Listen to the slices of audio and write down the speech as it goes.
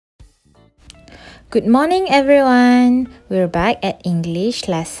Good morning, everyone. We're back at English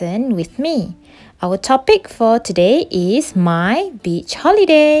lesson with me. Our topic for today is my beach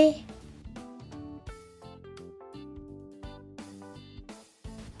holiday.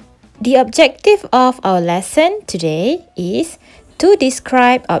 The objective of our lesson today is to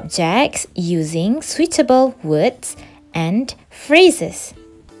describe objects using suitable words and phrases.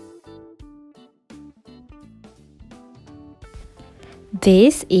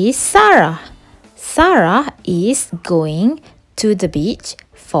 This is Sarah. Sarah is going to the beach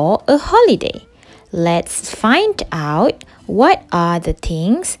for a holiday. Let's find out what are the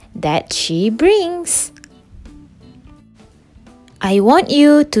things that she brings. I want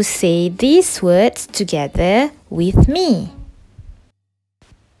you to say these words together with me.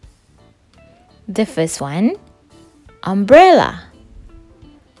 The first one, umbrella.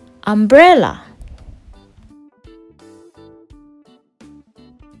 Umbrella.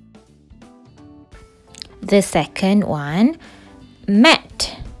 The second one,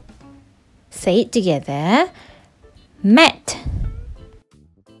 mat. Say it together, mat.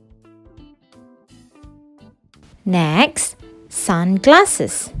 Next,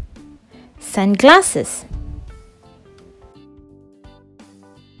 sunglasses. Sunglasses.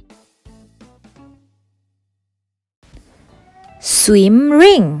 Swim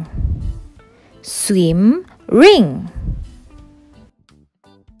ring. Swim ring.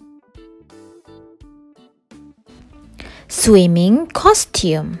 Swimming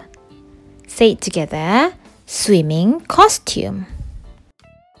costume. Say it together, swimming costume.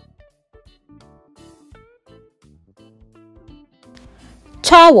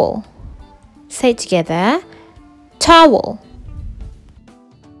 Towel. Say it together, towel.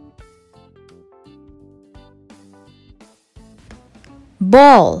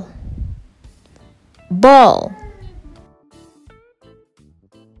 Ball. Ball.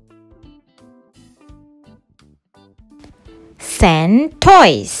 Sand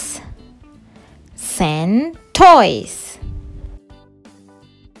toys. Sand toys.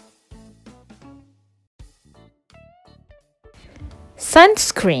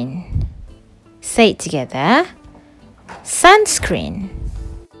 Sunscreen. Say it together, sunscreen.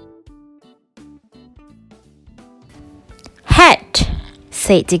 Hat.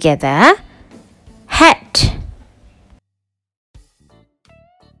 Say it together, hat.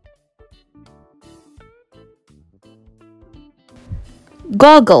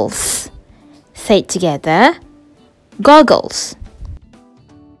 Goggles. Say it together, goggles.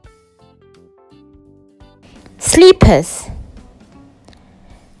 Slippers.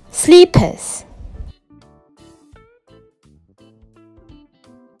 Slippers.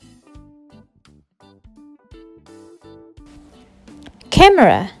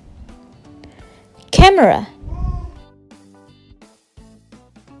 Camera. Camera.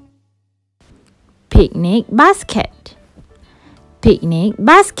 Picnic basket. Picnic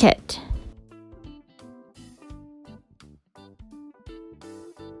basket.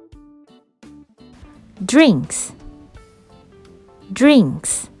 Drinks.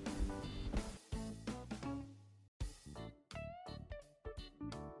 Drinks.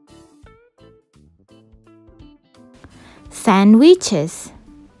 Sandwiches.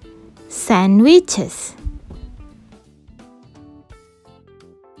 Sandwiches.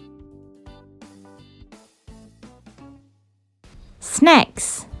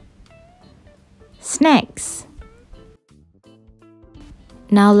 Snacks. Snacks.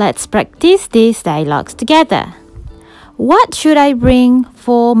 Now let's practice these dialogues together. What should I bring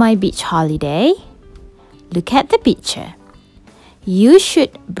for my beach holiday? Look at the picture. You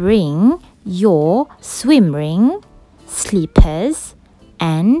should bring your swim ring, slippers,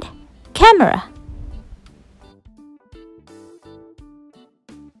 and camera.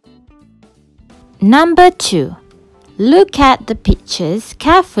 Number 2. Look at the pictures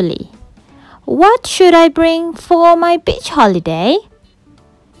carefully. What should I bring for my beach holiday?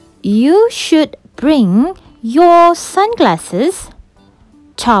 You should bring your sunglasses,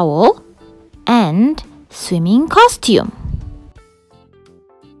 towel, and swimming costume.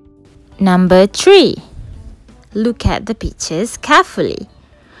 Number 3. Look at the pictures carefully.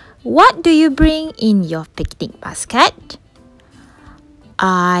 What do you bring in your picnic basket?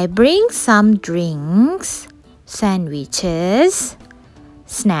 I bring some drinks, sandwiches,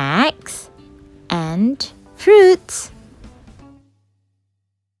 snacks, and fruits.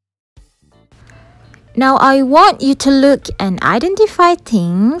 Now I want you to look and identify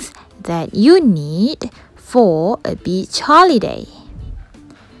things that you need for a beach holiday.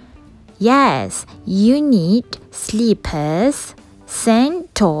 Yes, you need slippers,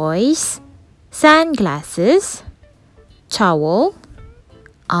 sand toys, sunglasses, towel,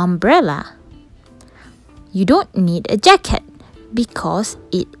 umbrella. You don't need a jacket because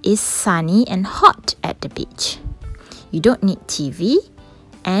it is sunny and hot at the beach. You don't need TV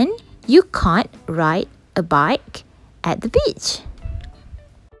and you can't ride a bike at the beach.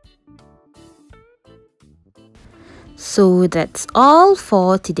 So that's all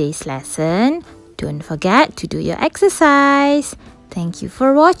for today's lesson. Don't forget to do your exercise. Thank you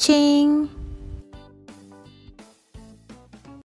for watching.